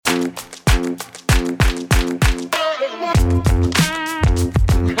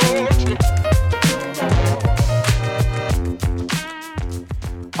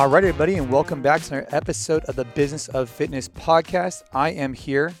All right, everybody, and welcome back to another episode of the Business of Fitness podcast. I am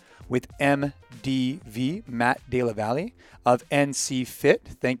here with MDV, Matt Della Valle of NC Fit.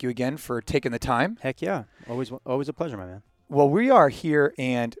 Thank you again for taking the time. Heck yeah. Always a pleasure, my man. Well, we are here,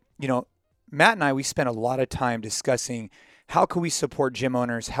 and, Matt and I, we spent a lot of time discussing how can we support gym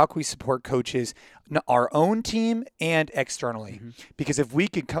owners, how can we support coaches, our own team and externally. Mm-hmm. Because if we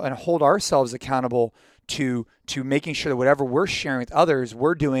could kind of hold ourselves accountable to making sure that whatever we're sharing with others,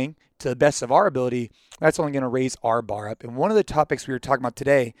 we're doing to the best of our ability, that's only going to raise our bar up. And one of the topics we were talking about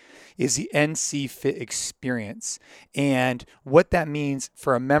today is the NC Fit experience and what that means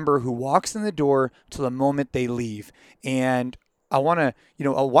for a member who walks in the door to the moment they leave. And I want to,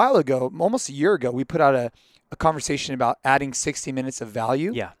 a while ago, almost a year ago, we put out a conversation about adding 60 minutes of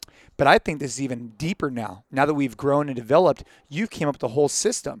value. Yeah. But I think this is even deeper now. Now that we've grown and developed, you've came up with the whole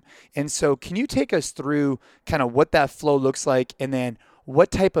system. And so can you take us through kind of what that flow looks like, and then what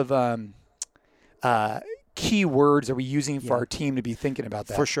type of key words are we using for our team to be thinking about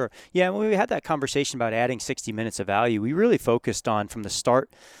that? For sure. Yeah, when we had that conversation about adding 60 minutes of value, we really focused on from the start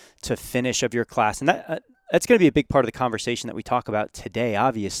to finish of your class. And that's going to be a big part of the conversation that we talk about today,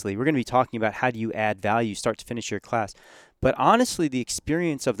 obviously. We're going to be talking about how do you add value, start to finish your class. But honestly, the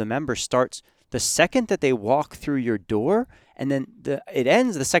experience of the member starts the second that they walk through your door, and then it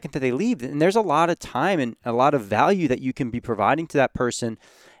ends the second that they leave. And there's a lot of time and a lot of value that you can be providing to that person.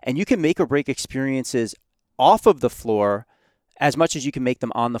 And you can make or break experiences off of the floor as much as you can make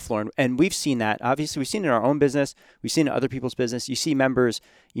them on the floor. And we've seen that. Obviously, we've seen it in our own business. We've seen it in other people's business. You see members,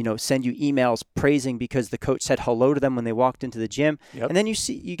 send you emails praising because the coach said hello to them when they walked into the gym. Yep. And then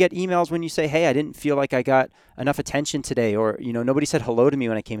you get emails when you say, hey, I didn't feel like I got enough attention today, or, nobody said hello to me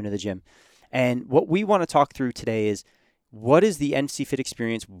when I came into the gym. And what we want to talk through today is, what is the NC Fit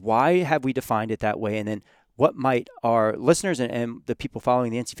experience? Why have we defined it that way? And then what might our listeners and the people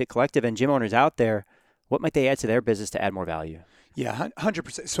following the NC Fit Collective and gym owners out there, what might they add to their business to add more value? Yeah,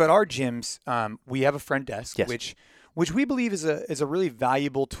 100%. So at our gyms, we have a front desk, yes, which we believe is a really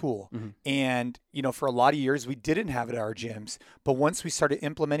valuable tool. Mm-hmm. And, for a lot of years, we didn't have it at our gyms. But once we started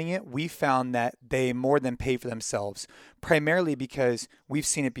implementing it, we found that they more than pay for themselves, primarily because we've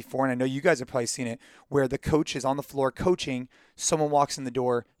seen it before. And I know you guys have probably seen it, where the coach is on the floor coaching, someone walks in the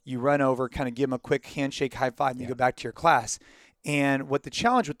door, you run over, kind of give them a quick handshake, high five, and you go back to your class. And what the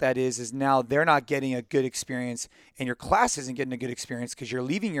challenge with that is now they're not getting a good experience, and your class isn't getting a good experience because you're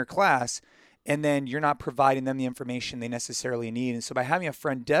leaving your class and then you're not providing them the information they necessarily need. And so by having a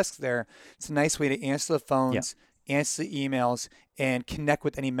front desk there, it's a nice way to answer the phones, answer the emails, and connect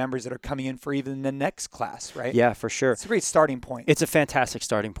with any members that are coming in for even the next class, right? Yeah, for sure. It's a great starting point. It's a fantastic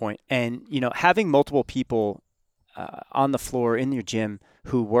starting point. And, having multiple people on the floor in your gym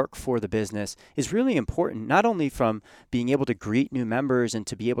who work for the business is really important, not only from being able to greet new members and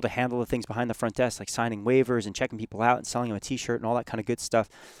to be able to handle the things behind the front desk, like signing waivers and checking people out and selling them a t-shirt and all that kind of good stuff,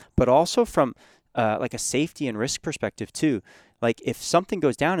 but also from like a safety and risk perspective too. Like if something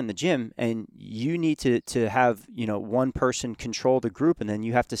goes down in the gym and you need to have, one person control the group and then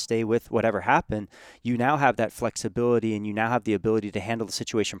you have to stay with whatever happened, you now have that flexibility and you now have the ability to handle the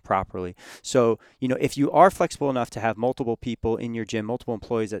situation properly. So, if you are flexible enough to have multiple people in your gym, multiple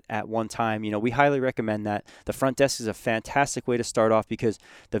employees at one time, we highly recommend that. The front desk is a fantastic way to start off, because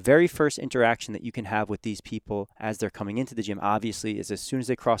the very first interaction that you can have with these people as they're coming into the gym, obviously, is as soon as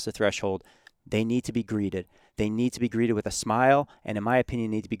they cross the threshold, they need to be greeted. They need to be greeted with a smile, and in my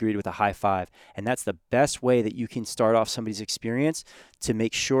opinion, need to be greeted with a high five. And that's the best way that you can start off somebody's experience to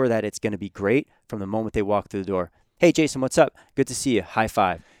make sure that it's going to be great from the moment they walk through the door. Hey, Jason, what's up? Good to see you. High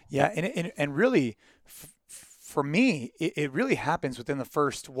five. Yeah, and really, for me, it really happens within the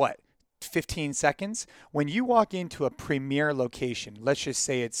first, 15 seconds. When you walk into a premier location, let's just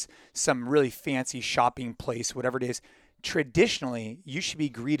say it's some really fancy shopping place, whatever it is, traditionally, you should be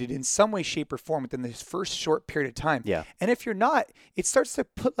greeted in some way, shape, or form within this first short period of time. Yeah. And if you're not, it starts to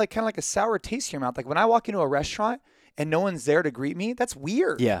put kind of like a sour taste in your mouth. Like when I walk into a restaurant and no one's there to greet me, that's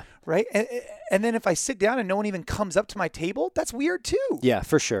weird. Yeah. Right? And then if I sit down and no one even comes up to my table, that's weird too. Yeah,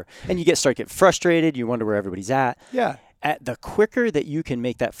 for sure. And you start getting frustrated. You wonder where everybody's at. Yeah. The quicker that you can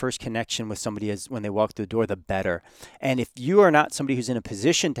make that first connection with somebody when they walk through the door, the better. And if you are not somebody who's in a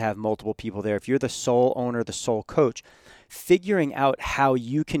position to have multiple people there, if you're the sole owner, the sole coach, figuring out how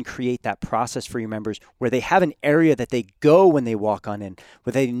you can create that process for your members where they have an area that they go when they walk on in,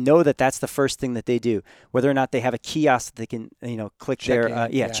 where they know that that's the first thing that they do, whether or not they have a kiosk that they can, click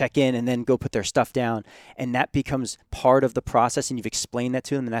check in and then go put their stuff down. And that becomes part of the process, and you've explained that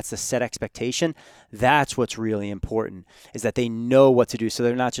to them, and that's the set expectation. That's what's really important, is that they know what to do, so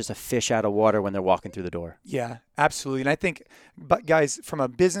they're not just a fish out of water when they're walking through the door. Yeah, Absolutely. And I think, but guys, from a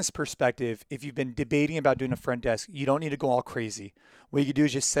business perspective, if you've been debating about doing a front desk, you don't need to go all crazy. What you can do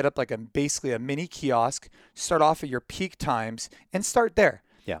is just set up like basically a mini kiosk, start off at your peak times and start there.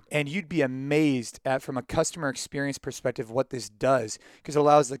 Yeah. And you'd be amazed at, from a customer experience perspective, what this does, because it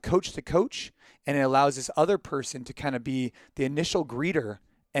allows the coach to coach and it allows this other person to kind of be the initial greeter.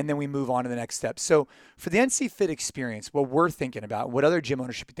 And then we move on to the next step. So for the NC Fit experience, what we're thinking about, what other gym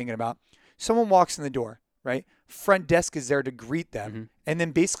owners should be thinking about, someone walks in the door, right? Front desk is there to greet them. Mm-hmm. And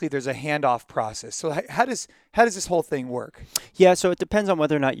then basically there's a handoff process. So how does this whole thing work? Yeah, so it depends on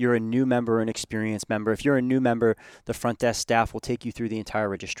whether or not you're a new member or an experienced member. If you're a new member, the front desk staff will take you through the entire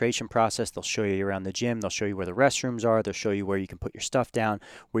registration process. They'll show you around the gym. They'll show you where the restrooms are. They'll show you where you can put your stuff down,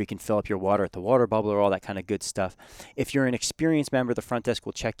 where you can fill up your water at the water bubbler, all that kind of good stuff. If you're an experienced member, the front desk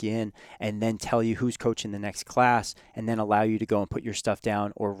will check you in and then tell you who's coaching the next class and then allow you to go and put your stuff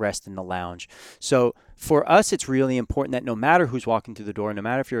down or rest in the lounge. So for us, it's really important that no matter who's walking through the door, no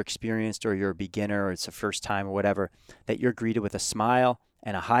matter if you're experienced or you're a beginner or it's the first time or whatever, that you're greeted with a smile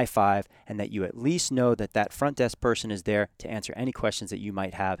and a high five, and that you at least know that that front desk person is there to answer any questions that you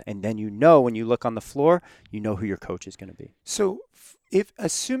might have. And then when you look on the floor, you know who your coach is going to be. So if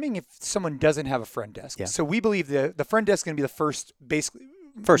someone doesn't have a front desk, so we believe the front desk is going to be the first, basically,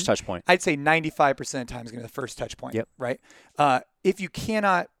 first touch point. I'd say 95% of the time is going to be the first touch point, yep. Right? If you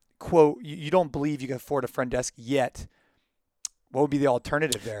cannot, quote, you don't believe you can afford a front desk yet, what would be the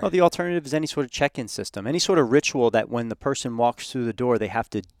alternative there? Well, the alternative is any sort of check-in system, any sort of ritual that when the person walks through the door, they have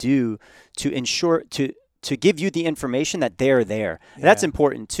to do to ensure to give you the information that they're there. Yeah. That's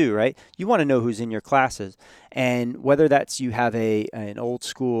important too, right? You want to know who's in your classes, and whether that's you have an old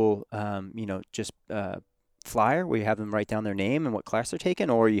school, flyer where you have them write down their name and what class they're taking,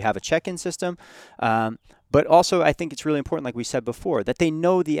 or you have a check-in system. But also, I think it's really important, like we said before, that they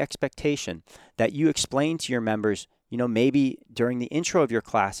know the expectation, that you explain to your members. Maybe during the intro of your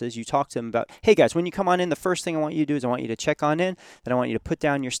classes, you talk to them about, hey guys, when you come on in, the first thing I want you to do is I want you to check on in, then I want you to put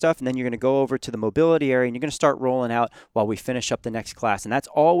down your stuff, and then you're going to go over to the mobility area and you're going to start rolling out while we finish up the next class. And that's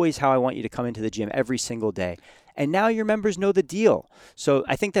always how I want you to come into the gym every single day. And now your members know the deal. So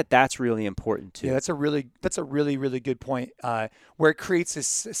I think that's really important too. Yeah, that's a really, really good point, where it creates this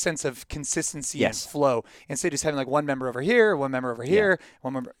sense of consistency and flow. Instead of just having like one member over here, one member over here,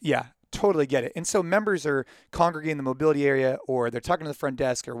 one member. Yeah. Totally get it. And so members are congregating in the mobility area, or they're talking to the front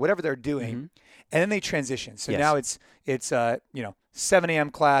desk, or whatever they're doing, and then they transition. So now it's 7 a.m.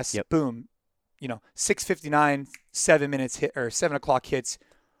 class, boom, 6:59, 7 minutes hit, or 7 o'clock hits.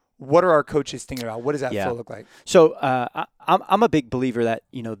 What are our coaches thinking about? What does that flow look like? So I'm a big believer that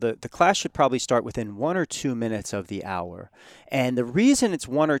the class should probably start within 1 or 2 minutes of the hour, and the reason it's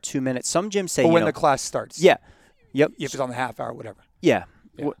 1 or 2 minutes, some gyms say when the class starts. Yeah, yep. If it's on the half hour, whatever. Yeah.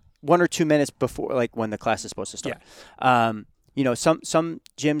 1 or 2 minutes before, like when the class is supposed to start. Yeah. Some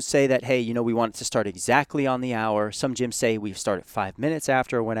gyms say that, hey, we want it to start exactly on the hour. Some gyms say we start at 5 minutes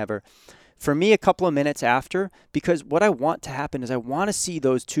after or whatever. For me, a couple of minutes after, because what I want to happen is I want to see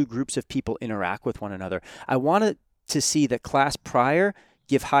those two groups of people interact with one another. I want to see the class prior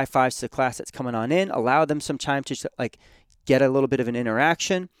give high fives to the class that's coming on in, allow them some time to get a little bit of an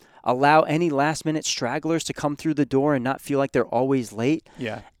interaction. Allow any last-minute stragglers to come through the door and not feel like they're always late.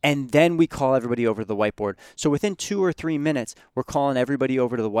 Yeah. And then we call everybody over to the whiteboard. So within 2 or 3 minutes, we're calling everybody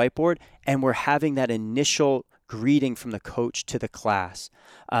over to the whiteboard, and we're having that initial greeting from the coach to the class.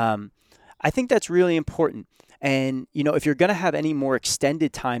 I think that's really important. And, if you're going to have any more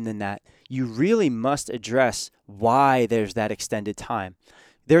extended time than that, you really must address why there's that extended time.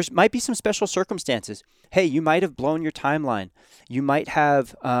 There might be some special circumstances. Hey, you might have blown your timeline. You might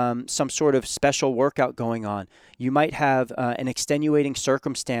have some sort of special workout going on. You might have an extenuating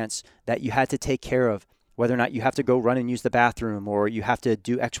circumstance that you had to take care of, whether or not you have to go run and use the bathroom or you have to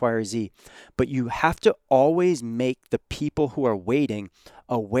do X, Y, or Z. But you have to always make the people who are waiting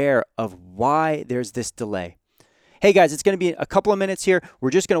aware of why there's this delay. Hey guys, it's going to be a couple of minutes here.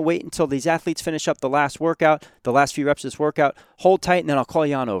 We're just going to wait until these athletes finish up the last workout, the last few reps of this workout. Hold tight, and then I'll call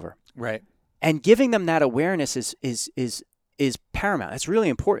you on over. Right. And giving them that awareness is paramount. It's really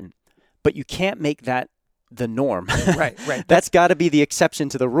important. But you can't make that the norm. Right. That's got to be the exception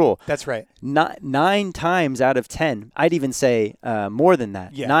to the rule. That's right. 9 times out of 10, I'd even say more than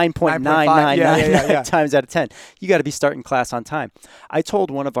that. Yeah. 9.999 times out of 10. You got to be starting class on time. I told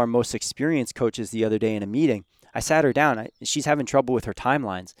one of our most experienced coaches the other day in a meeting, I sat her down. She's having trouble with her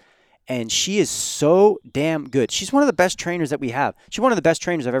timelines, and she is so damn good. She's one of the best trainers that we have. She's one of the best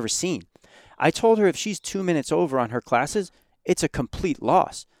trainers I've ever seen. I told her if she's 2 minutes over on her classes, it's a complete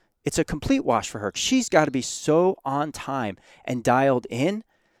loss. It's a complete wash for her. She's got to be so on time and dialed in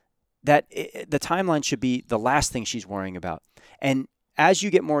the timeline should be the last thing she's worrying about. And as you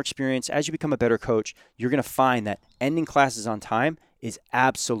get more experience, as you become a better coach, you're going to find that ending classes on time is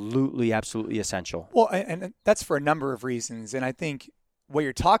absolutely, absolutely essential. Well, and that's for a number of reasons. And I think what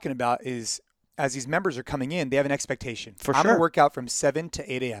you're talking about is, as these members are coming in, they have an expectation. For I'm sure. going to work out from 7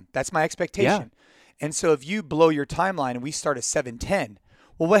 to 8 a.m. That's my expectation. Yeah. And so if you blow your timeline and we start at 7:10,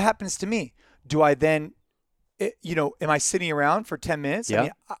 well, what happens to me? Do I then, am I sitting around for 10 minutes? Yeah. I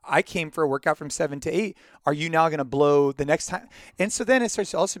mean, I came for a workout from 7 to 8. Are you now going to blow the next time? And so then it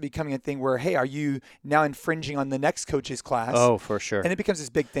starts also becoming a thing where, hey, are you now infringing on the next coach's class? Oh, for sure. And it becomes this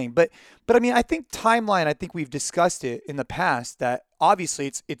big thing. But I mean, I think timeline, I think we've discussed it in the past that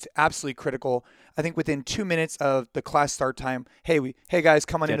obviously it's absolutely critical. I think within 2 minutes of the class start time, hey guys,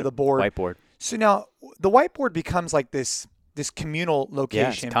 come on into the board. Whiteboard. So now the whiteboard becomes like this communal location. Yeah,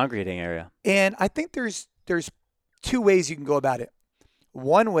 it's a congregating area. And I think there's two ways you can go about it.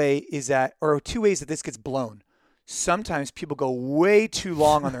 One way is that, or two ways that this gets blown. Sometimes people go way too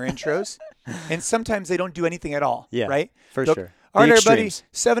long on their intros, and sometimes they don't do anything at all. Yeah, right? For sure. All right, everybody,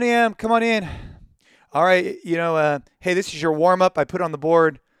 7 a.m., come on in. All right, hey, this is your warm up. I put it on the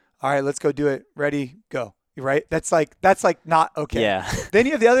board. All right, let's go do it. Ready, go. Right? That's like not okay. Yeah. Then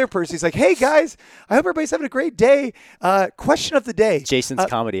you have the other person who's like, hey guys, I hope everybody's having a great day. Question of the day. Jason's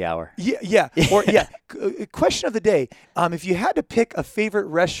comedy hour. Yeah. Or question of the day. If you had to pick a favorite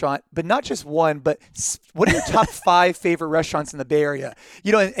restaurant, but not just one, but what are your top 5 favorite restaurants in the Bay Area?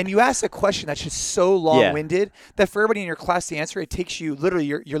 And you ask a question that's just so long-winded that for everybody in your class to answer, it takes you literally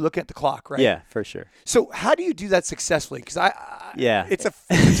you're looking at the clock, right? Yeah, for sure. So how do you do that successfully? Because it's a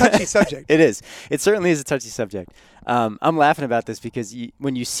touchy subject. It is. It certainly is a touchy subject. I'm laughing about this because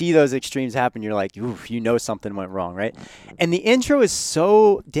when you see those extremes happen, you're like, oof, something went wrong, right? And the intro is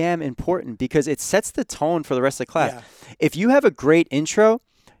so damn important because it sets the tone for the rest of the class. Yeah. If you have a great intro,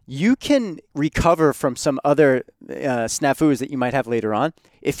 you can recover from some other snafus that you might have later on.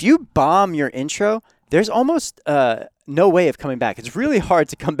 If you bomb your intro, there's almost no way of coming back. It's really hard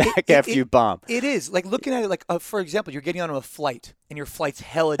to come back after you bomb. It is. Like looking at it like, for example, you're getting onto a flight and your flight's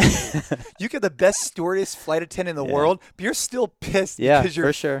hella delayed. You get the best stewardess flight attendant in the world, but you're still pissed because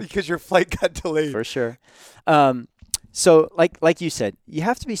your flight got delayed. For sure. So like you said, you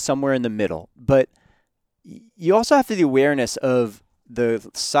have to be somewhere in the middle, but you also have to have the awareness of the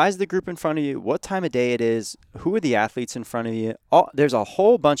size of the group in front of you, what time of day it is, who are the athletes in front of you. There's a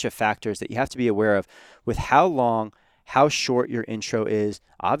whole bunch of factors that you have to be aware of with how long, how short your intro is.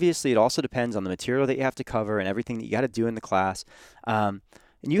 Obviously, it also depends on the material that you have to cover and everything that you got to do in the class. And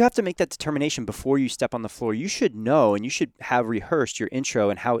you have to make that determination before you step on the floor. You should know and you should have rehearsed your intro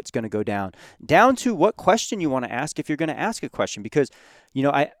and how it's going to go down to what question you want to ask if you're going to ask a question. Because,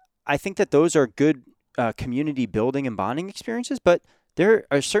 I think that those are good community building and bonding experiences, but there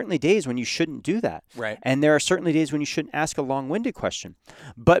are certainly days when you shouldn't do that. Right. And there are certainly days when you shouldn't ask a long-winded question.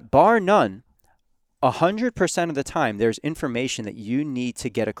 But bar none, 100% of the time, there's information that you need to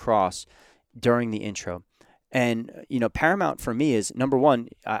get across during the intro. And, paramount for me is, number one,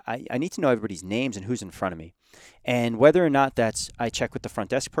 I need to know everybody's names and who's in front of me. And whether or not I check with the front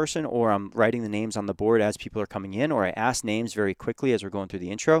desk person or I'm writing the names on the board as people are coming in, or I ask names very quickly as we're going through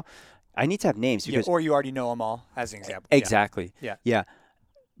the intro, I need to have names. Because, or you already know them all, as an example. Exactly. Yeah.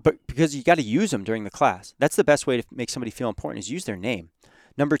 But because you got to use them during the class. That's the best way to make somebody feel important is use their name.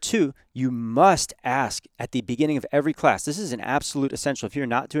 Number 2, you must ask at the beginning of every class. This is an absolute essential. If you're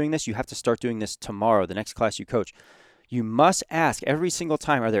not doing this, you have to start doing this tomorrow, the next class you coach. You must ask every single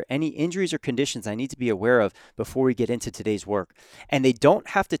time, are there any injuries or conditions I need to be aware of before we get into today's work? And they don't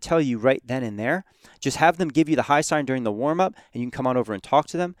have to tell you right then and there. Just have them give you the high sign during the warm-up, and you can come on over and talk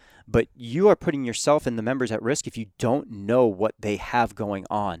to them. But you are putting yourself and the members at risk if you don't know what they have going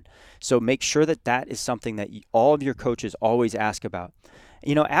on. So make sure that is something that all of your coaches always ask about.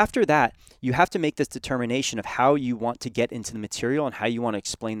 After that, you have to make this determination of how you want to get into the material and how you want to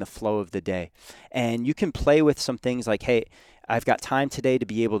explain the flow of the day. And you can play with some things like, hey, I've got time today to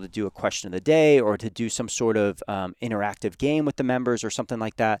be able to do a question of the day or to do some sort of interactive game with the members or something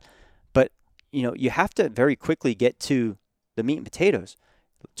like that. But, you have to very quickly get to the meat and potatoes.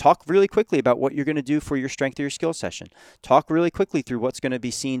 Talk really quickly about what you're going to do for your strength or your skill session. Talk really quickly through what's going to be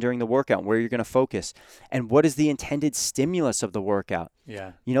seen during the workout, where you're going to focus, and what is the intended stimulus of the workout.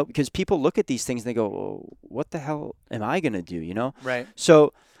 Yeah. Because people look at these things and they go, well, what the hell am I going to do, Right.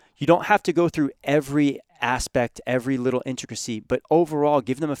 So you don't have to go through every aspect, every little intricacy, but overall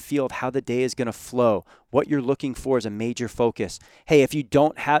give them a feel of how the day is going to flow, what you're looking for is a major focus. Hey, if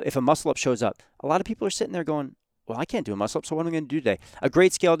a muscle-up shows up, a lot of people are sitting there going, Well, I can't do a muscle-up, so what am I going to do today? A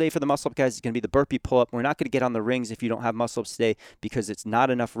great scale day for the muscle-up guys is going to be the burpee pull-up. We're not going to get on the rings if you don't have muscle-ups today because it's not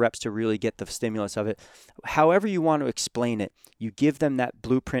enough reps to really get the stimulus of it. However you want to explain it, you give them that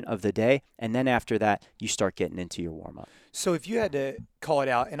blueprint of the day, and then after that, you start getting into your warm-up. So if you had to call it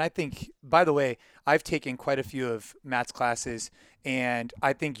out, and I think, by the way, I've taken quite a few of Matt's classes, and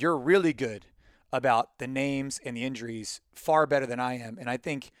I think you're really good about the names and the injuries, far better than I am. And I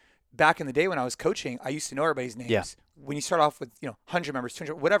think back in the day when I was coaching, I used to know everybody's names. Yeah. When you start off with 100 members,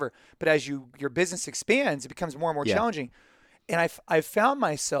 200, whatever, but as your business expands, it becomes more and more challenging. And I've found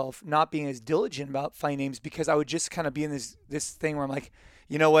myself not being as diligent about finding names because I would just kind of be in this thing where I'm like,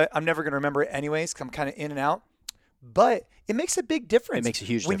 you know what, I'm never going to remember it anyways because I'm kind of in and out. But it makes a big difference. It makes a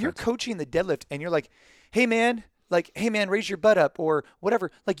huge when difference. You're coaching the deadlift and you're like, hey man, raise your butt up or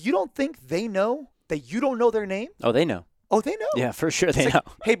whatever. Like, you don't think they know that you don't know their name? Oh, they know. Oh, they know. Yeah, for sure they know. Like,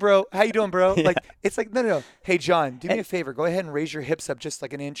 hey, bro, how you doing, bro? Yeah. Like, it's like, no. Hey, John, do me a favor. Go ahead and raise your hips up just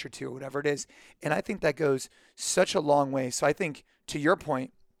like an inch or two or whatever it is. And I think that goes such a long way. So I think, to your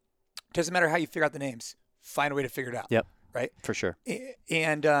point, it doesn't matter how you figure out the names. Find a way to figure it out. Yep. Right? For sure.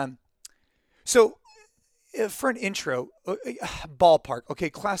 And so for an intro, ballpark, okay,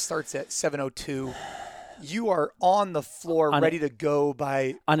 class starts at 7:02. You are on the floor ready to go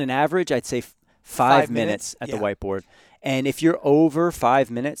by? On an average, I'd say 5 minutes at the whiteboard. And if you're over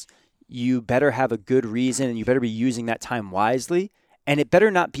 5 minutes, you better have a good reason and you better be using that time wisely. And it better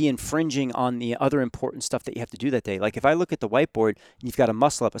not be infringing on the other important stuff that you have to do that day. Like if I look at the whiteboard, you've got a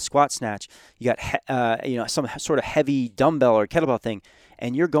muscle up, a squat snatch, you got some sort of heavy dumbbell or kettlebell thing,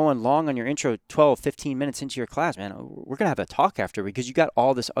 and you're going long on your intro 12, 15 minutes into your class, man, we're going to have a talk after because you got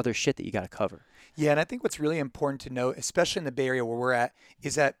all this other shit that you got to cover. Yeah, and I think what's really important to note, especially in the Bay Area where we're at,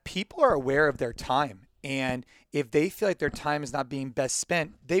 is that people are aware of their time. And if they feel like their time is not being best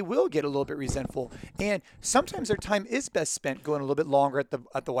spent, they will get a little bit resentful. And sometimes their time is best spent going a little bit longer at the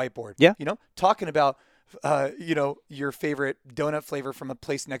whiteboard. Yeah. Talking about your favorite donut flavor from a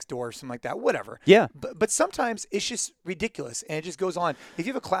place next door or something like that, whatever. Yeah. But sometimes it's just ridiculous and it just goes on. If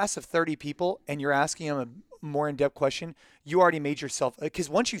you have a class of 30 people and you're asking them a more in-depth question, you already made yourself, because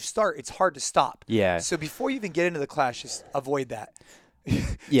once you start, it's hard to stop. Yeah. So before you even get into the class, just avoid that.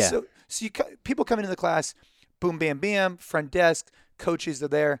 Yeah. So people come into the class, boom, bam, bam, front desk, coaches are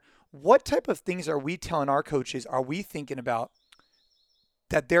there. What type of things are we telling our coaches, are we thinking about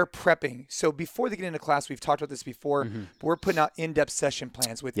that they're prepping? So before they get into class, we've talked about this before, but we're putting out in-depth session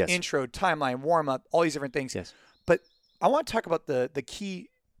plans with intro, timeline, warm-up, all these different things. Yes. But I want to talk about the key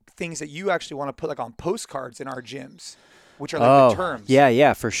things that you actually want to put like on postcards in our gyms, which are like the terms.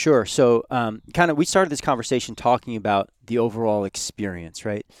 Yeah, for sure. So we started this conversation talking about the overall experience,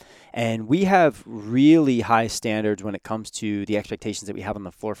 right? And we have really high standards when it comes to the expectations that we have on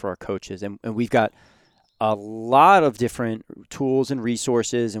the floor for our coaches. And we've got a lot of different tools and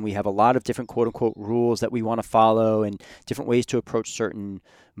resources, and we have a lot of different quote-unquote rules that we want to follow and different ways to approach certain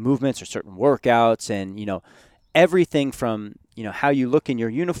movements or certain workouts and, everything from, how you look in your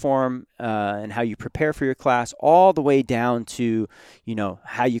uniform and how you prepare for your class all the way down to,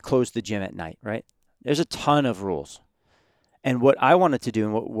 how you close the gym at night, right? There's a ton of rules. And what I wanted to do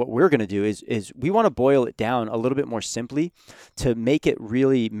and what we're going to do is we want to boil it down a little bit more simply to make it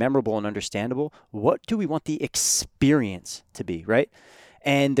really memorable and understandable. What do we want the experience to be, right?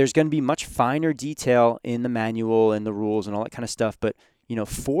 And there's going to be much finer detail in the manual and the rules and all that kind of stuff. But,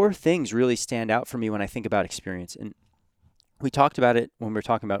 4 things really stand out for me when I think about experience. And we talked about it when we were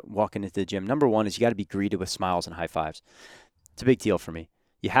talking about walking into the gym. Number 1 is you got to be greeted with smiles and high fives. It's a big deal for me.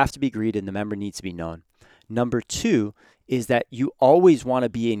 You have to be greeted and the member needs to be known. Number 2 is that you always want to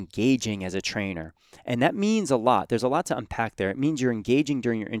be engaging as a trainer. And that means a lot. There's a lot to unpack there. It means you're engaging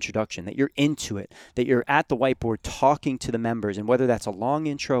during your introduction, that you're into it, that you're at the whiteboard talking to the members. And whether that's a long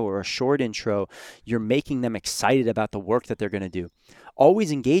intro or a short intro, you're making them excited about the work that they're going to do.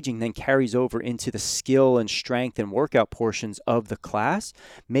 Always engaging then carries over into the skill and strength and workout portions of the class,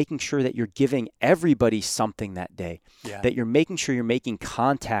 making sure that you're giving everybody something that day, that you're making sure you're making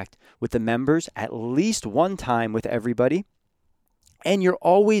contact with the members at least one time with everybody. And you're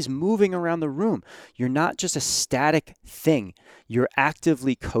always moving around the room. You're not just a static thing. You're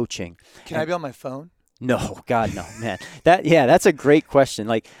actively coaching. Can I be on my phone? No, God, no, man. That's a great question.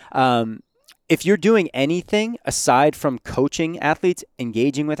 Like, if you're doing anything aside from coaching athletes,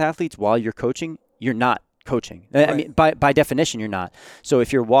 engaging with athletes while you're coaching, you're not coaching. Right. I mean, by definition, you're not. So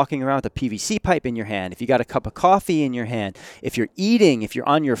if you're walking around with a PVC pipe in your hand, if you got a cup of coffee in your hand, if you're eating, if you're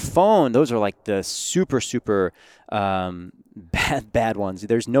on your phone, those are like the super bad ones.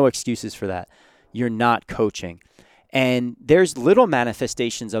 There's no excuses for that. You're not coaching. And there's little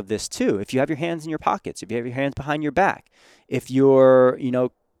manifestations of this too. If you have your hands in your pockets, if you have your hands behind your back, if you're,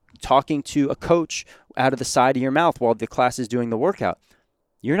 talking to a coach out of the side of your mouth while the class is doing the workout,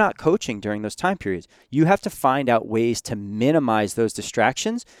 you're not coaching during those time periods. You have to find out ways to minimize those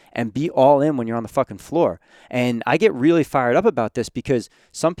distractions and be all in when you're on the fucking floor. And I get really fired up about this because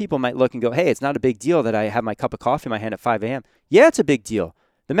some people might look and go, hey, it's not a big deal that I have my cup of coffee in my hand at 5 a.m. Yeah, it's a big deal.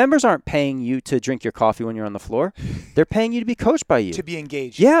 The members aren't paying you to drink your coffee when you're on the floor. They're paying you to be coached by you. To be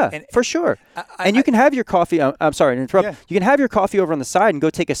engaged. Yeah, for sure. And you can have your coffee. I'm sorry to interrupt. Yeah. You can have your coffee over on the side and go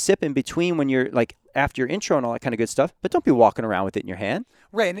take a sip in between when you're like after your intro and all that kind of good stuff. But don't be walking around with it in your hand.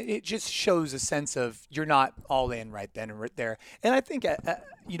 Right. And it just shows a sense of you're not all in right then and right there. And I think,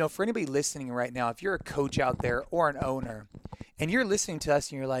 for anybody listening right now, if you're a coach out there or an owner and you're listening to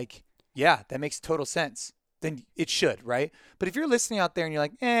us and you're like, yeah, that makes total sense, then it should, right? But if you're listening out there and you're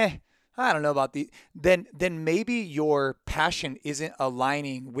like, I don't know about then maybe your passion isn't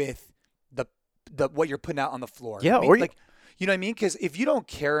aligning with the what you're putting out on the floor. Yeah, you know what I mean? Because if you don't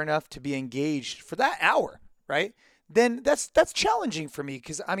care enough to be engaged for that hour, right? Then that's challenging for me.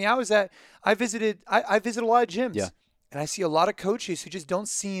 Because I visited a lot of gyms, yeah, and I see a lot of coaches who just don't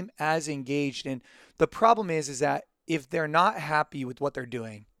seem as engaged. And the problem is that if they're not happy with what they're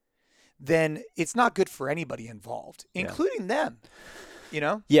doing, then it's not good for anybody involved, including them,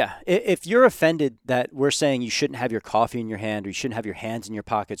 Yeah. If you're offended that we're saying you shouldn't have your coffee in your hand or you shouldn't have your hands in your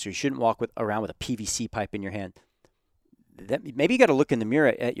pockets or you shouldn't walk around with a PVC pipe in your hand, maybe you got to look in the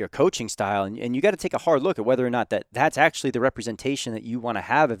mirror at your coaching style and you got to take a hard look at whether or not that's actually the representation that you want to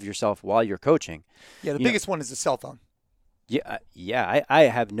have of yourself while you're coaching. Yeah, the biggest one is the cell phone. Yeah.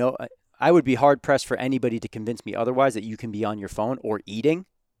 I would be hard pressed for anybody to convince me otherwise that you can be on your phone or eating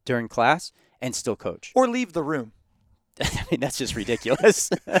during class and still coach. Or leave the room. I mean, that's just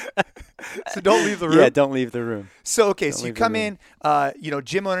ridiculous. So don't leave the room? Yeah, don't leave the room. So, okay, so you come in,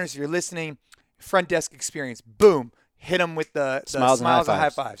 gym owners, if you're listening, front desk experience, boom, hit them with the smiles and high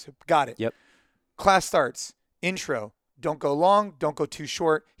fives. Got it. Yep. Class starts, intro. Don't go long, don't go too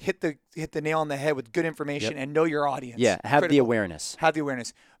short. Hit the nail on the head with good information and know your audience. Yeah, have the awareness. Have the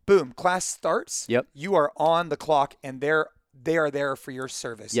awareness. Boom, class starts. Yep. You are on the clock, and they are there for your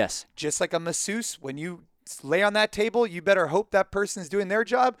service. Yes. Just like a masseuse, when you lay on that table, you better hope that person is doing their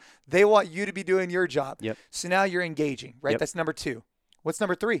job. They want you to be doing your job. Yep. So now you're engaging, right? Yep. That's number 2. What's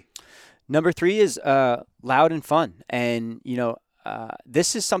number 3? Number 3 is loud and fun. And,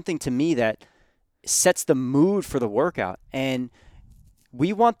 this is something to me that sets the mood for the workout. And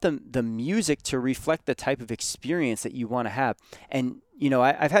we want the music to reflect the type of experience that you want to have. And,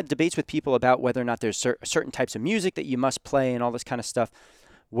 I've had debates with people about whether or not there's certain types of music that you must play and all this kind of stuff.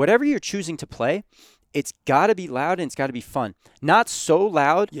 Whatever you're choosing to play, it's got to be loud and it's got to be fun. Not so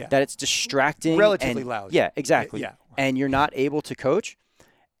loud that it's distracting. Relatively loud. Yeah, exactly. Yeah. And you're not able to coach.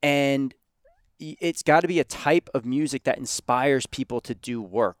 And it's got to be a type of music that inspires people to do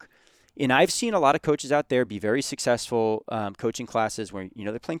work. And I've seen a lot of coaches out there be very successful coaching classes where,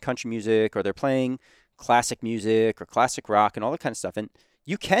 they're playing country music or they're playing classic music or classic rock and all that kind of stuff. And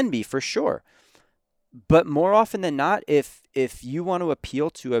you can be for sure. But more often than not, if you want to appeal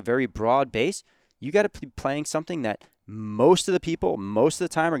to a very broad base, you got to be playing something that most of the people, most of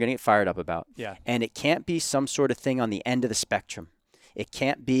the time, are going to get fired up about. Yeah. And it can't be some sort of thing on the end of the spectrum. It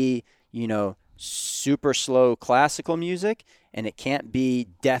can't be, super slow classical music, and it can't be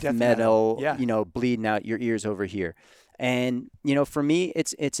death metal, bleeding out your ears over here. And, for me,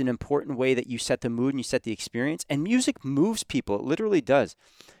 it's an important way that you set the mood and you set the experience. And music moves people. It literally does.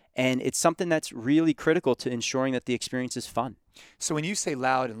 And it's something that's really critical to ensuring that the experience is fun. So when you say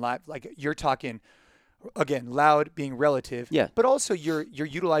loud and live, like you're talking, again, loud being relative, but also you're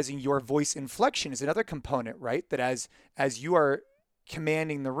utilizing your voice inflection is another component, right? That as you are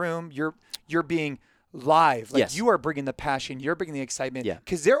commanding the room, you're being live. Like you are bringing the passion, you're bringing the excitement,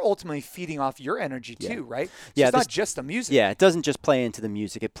 because they're ultimately feeding off your energy too, right? So it's not just the music. Yeah, it doesn't just play into the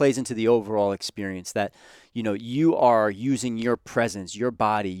music. It plays into the overall experience that, you are using your presence, your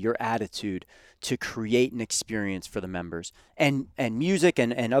body, your attitude to create an experience for the members. And music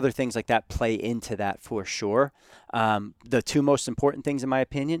and other things like that play into that for sure. The 2 most important things, in my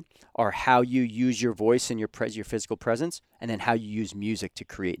opinion, are how you use your voice and your physical presence, and then how you use music to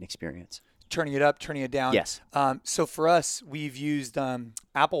create an experience. Turning it up, turning it down. Yes. So for us, we've used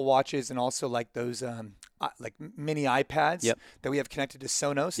Apple Watches and also like those like mini iPads that we have connected to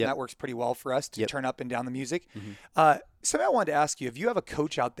Sonos, and that works pretty well for us to turn up and down the music. Mm-hmm. Something I wanted to ask you, if you have a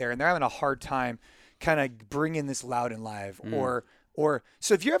coach out there and they're having a hard time kind of bringing this loud and live, or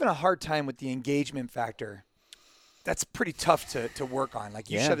so if you're having a hard time with the engagement factor, that's pretty tough to work on. Like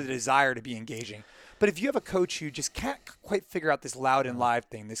you should have the desire to be engaging. But if you have a coach who just can't quite figure out this loud and live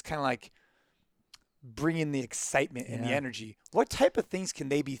thing, this kind of like bringing the excitement and the energy, what type of things can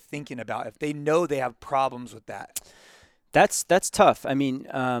they be thinking about if they know they have problems with that? That's tough. I mean,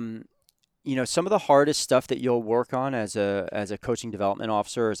 some of the hardest stuff that you'll work on as a coaching development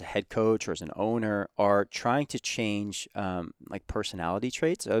officer, as a head coach, or as an owner are trying to change like personality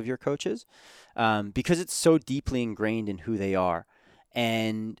traits of your coaches because it's so deeply ingrained in who they are.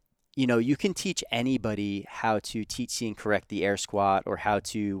 And you can teach anybody how to teach, see, and correct the air squat or how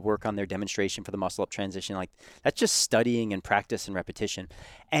to work on their demonstration for the muscle up transition. Like that's just studying and practice and repetition.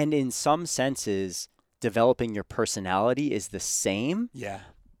 And in some senses, developing your personality is the same. Yeah.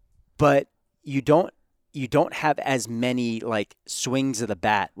 But you don't have as many like swings of the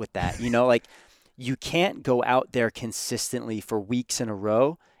bat with that. Like you can't go out there consistently for weeks in a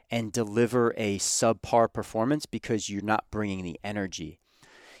row and deliver a subpar performance because you're not bringing the energy.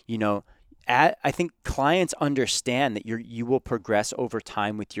 I think clients understand that you will progress over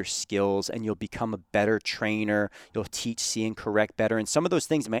time with your skills and you'll become a better trainer. You'll teach, see, and correct better. And some of those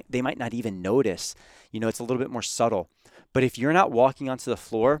things they might not even notice. It's a little bit more subtle. But if you're not walking onto the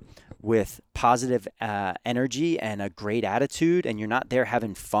floor with positive energy and a great attitude and you're not there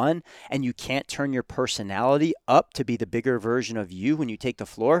having fun and you can't turn your personality up to be the bigger version of you when you take the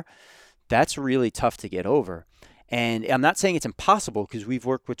floor, that's really tough to get over. And I'm not saying it's impossible because we've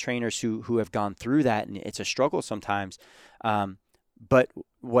worked with trainers who have gone through that and it's a struggle sometimes. But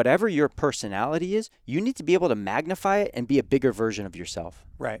whatever your personality is, you need to be able to magnify it and be a bigger version of yourself.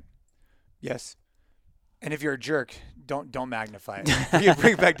 Right. Yes. And if you're a jerk, don't magnify it.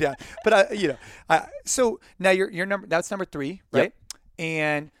 Bring it back down. But so now your number, that's number 3, right? Yep.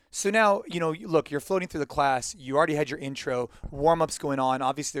 And so now, look, you're floating through the class. You already had your intro, warm-ups going on.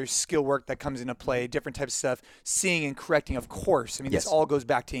 Obviously, there's skill work that comes into play, different types of stuff, seeing and correcting, of course. I mean, This all goes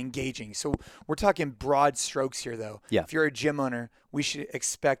back to engaging. So we're talking broad strokes here, though. Yeah. If you're a gym owner, we should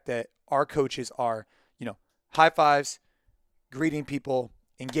expect that our coaches are, high fives, greeting people,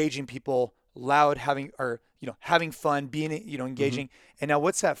 engaging people, loud, having fun, being, engaging. Mm-hmm. And now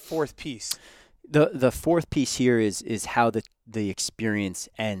what's that fourth piece? The fourth piece here is how the experience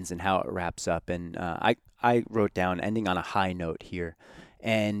ends and how it wraps up. And I wrote down ending on a high note here.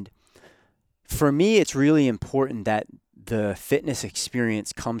 And for me, it's really important that the fitness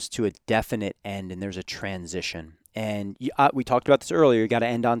experience comes to a definite end and there's a transition. And we talked about this earlier. You got to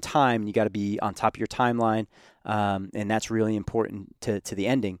end on time. You got to be on top of your timeline. And that's really important to the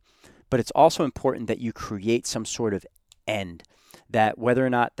ending. But it's also important that you create some sort of end, that whether or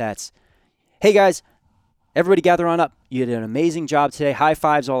not that's, hey guys, everybody gather on up. You did an amazing job today. High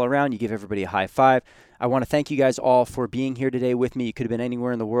fives all around. You give everybody a high five. I want to thank you guys all for being here today with me. You could have been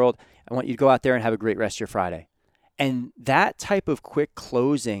anywhere in the world. I want you to go out there and have a great rest of your Friday. And that type of quick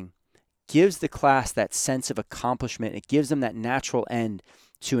closing gives the class that sense of accomplishment. It gives them that natural end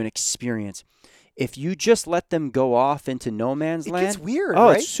to an experience. If you just let them go off into no man's land, it gets weird,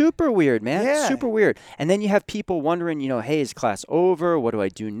 right? It's super weird, man. Yeah. It's super weird. And then you have people wondering, hey, is class over? What do I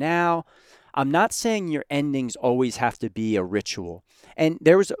do now? I'm not saying your endings always have to be a ritual. And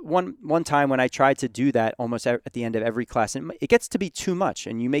there was one time when I tried to do that almost at the end of every class, and it gets to be too much,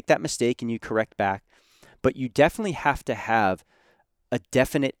 and you make that mistake and you correct back. But you definitely have to have a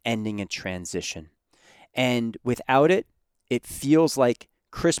definite ending and transition. And without it, it feels like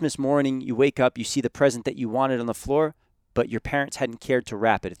Christmas morning, you wake up, you see the present that you wanted on the floor, but your parents hadn't cared to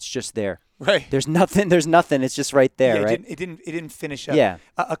wrap it. It's just there. Right. There's nothing. It's just right there, right? It didn't finish up. Yeah.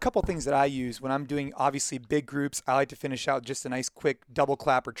 A couple things that I use when I'm doing obviously big groups, I like to finish out just a nice quick double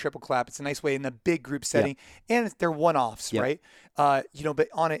clap or triple clap. It's a nice way in the big group setting, and they're one-offs, right? But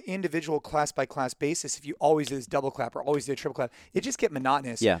on an individual class by class basis, if you always do this double clap or always do a triple clap, it just get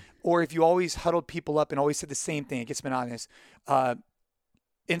monotonous. Yeah. Or if you always huddled people up and always said the same thing, it gets monotonous.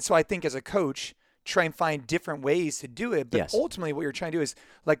 And so I think as a coach, try and find different ways to do it. But ultimately what you're trying to do is,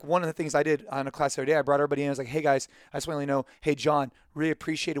 like one of the things I did on a class the other day, I brought everybody in. I was like, hey guys, I just want to let you know, hey John, really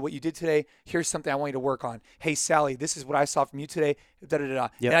appreciated what you did today. Here's something I want you to work on. Hey Sally, this is what I saw from you today. Da-da-da-da.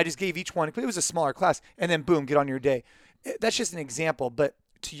 Yep. And I just gave each one, it was a smaller class, and then boom, get on your day. That's just an example. But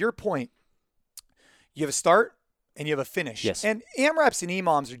to your point, you have a start and you have a finish. Yes. And AMRAPs and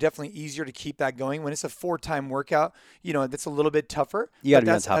EMOMs are definitely easier to keep that going. When it's a 4-time workout, that's a little bit tougher. You got to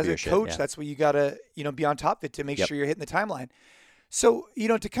be on top of your shit. As a coach, that's what you got to, be on top of it to make sure you're hitting the timeline. So,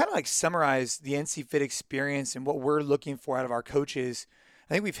 to kind of like summarize the NC Fit experience and what we're looking for out of our coaches,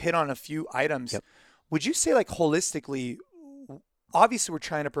 I think we've hit on a few items. Yep. Would you say, like, holistically, obviously we're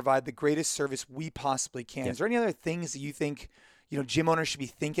trying to provide the greatest service we possibly can. Is there any other things that you think, gym owners should be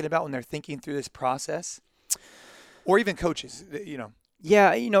thinking about when they're thinking through this process? or even coaches,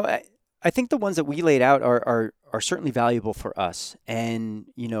 Yeah, I think the ones that we laid out are certainly valuable for us. And,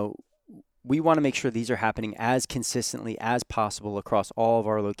 we want to make sure these are happening as consistently as possible across all of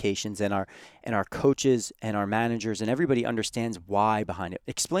our locations, and our coaches and our managers and everybody understands why behind it.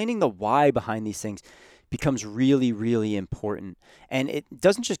 Explaining the why behind these things becomes really, really important. And it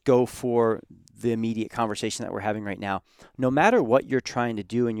doesn't just go for the immediate conversation that we're having right now. No matter what you're trying to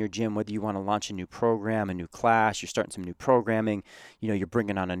do in your gym, whether you want to launch a new program, a new class, you're starting some new programming, you're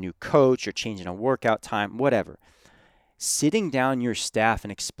bringing on a new coach, you're changing a workout time, whatever. Sitting down your staff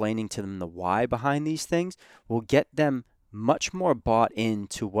and explaining to them the why behind these things will get them much more bought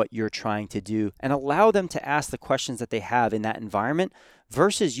into what you're trying to do and allow them to ask the questions that they have in that environment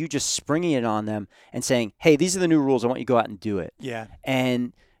versus you just springing it on them and saying, hey, these are the new rules. I want you to go out and do it. Yeah.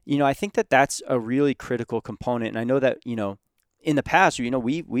 And, I think that that's a really critical component. And I know that, in the past,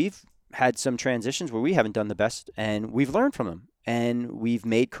 we've had some transitions where we haven't done the best and we've learned from them. And we've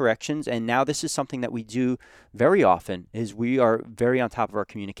made corrections, and now this is something that we do very often, is we are very on top of our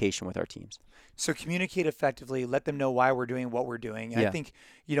communication with our teams. So communicate effectively, let them know why we're doing what we're doing. And I think,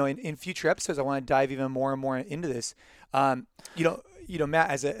 in future episodes, I want to dive even more and more into this. Matt,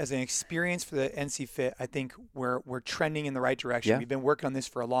 as an experience for the NC Fit, I think we're trending in the right direction. Yeah. We've been working on this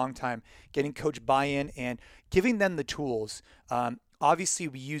for a long time, getting coach buy-in and giving them the tools. Obviously,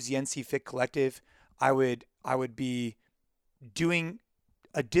 we use the NC Fit Collective. I would be doing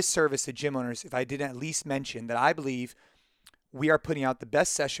a disservice to gym owners if I didn't at least mention that I believe we are putting out the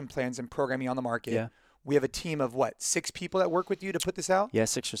best session plans and programming on the market. Yeah. We have a team of 6 people that work with you to put this out? Yeah,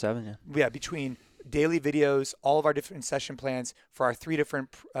 6 or 7, yeah. Yeah, between daily videos, all of our different session plans for our 3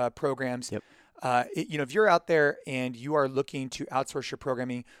 different programs. Yep. If you're out there and you are looking to outsource your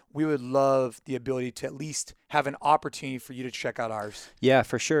programming, we would love the ability to at least have an opportunity for you to check out ours. Yeah,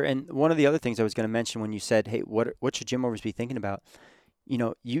 for sure. And one of the other things I was going to mention when you said, hey, what should gym owners be thinking about?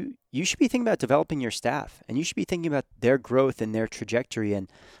 You should be thinking about developing your staff, and you should be thinking about their growth and their trajectory. And,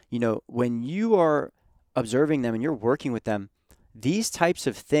 when you are observing them and you're working with them, these types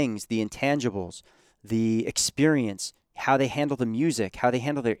of things, the intangibles, the experience, how they handle the music, how they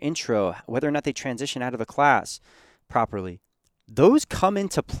handle their intro, whether or not they transition out of a class properly, those come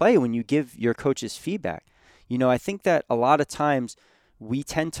into play when you give your coaches feedback. I think that a lot of times we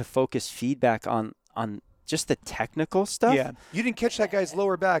tend to focus feedback on just the technical stuff. Yeah. You didn't catch that guy's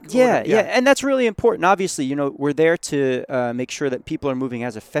lower back. Yeah. And that's really important. Obviously, we're there to make sure that people are moving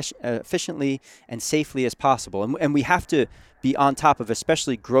as efficiently and safely as possible. And we have to be on top of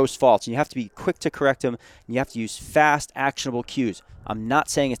especially gross faults. And you have to be quick to correct them. And you have to use fast, actionable cues. I'm not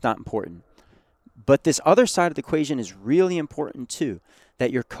saying it's not important. But this other side of the equation is really important too,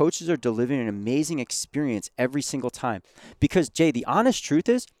 that your coaches are delivering an amazing experience every single time. Because, Jay, the honest truth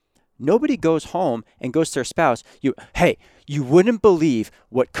is, nobody goes home and goes to their spouse, hey, you wouldn't believe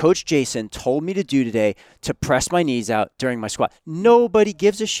what Coach Jason told me to do today to press my knees out during my squat. Nobody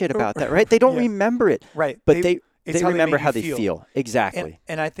gives a shit about that, right? They don't remember it. Right. But they remember how they feel. Exactly.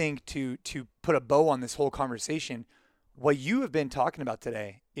 And I think to put a bow on this whole conversation, what you have been talking about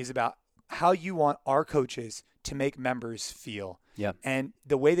today is about how you want our coaches to make members feel. Yeah. And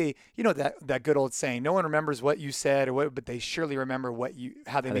the way they, that good old saying, no one remembers what you said or what, but they surely remember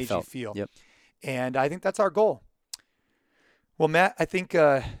how they made you feel. Yep. And I think that's our goal. Well, Matt, I think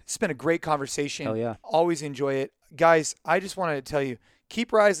it's been a great conversation. Oh, yeah. Always enjoy it. Guys, I just wanted to tell you,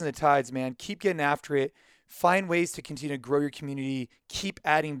 keep rising the tides, man. Keep getting after it. Find ways to continue to grow your community. Keep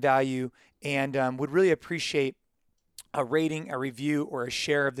adding value, and would really appreciate a rating, a review, or a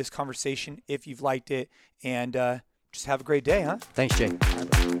share of this conversation if you've liked it. And just have a great day, huh? Thanks, Jay.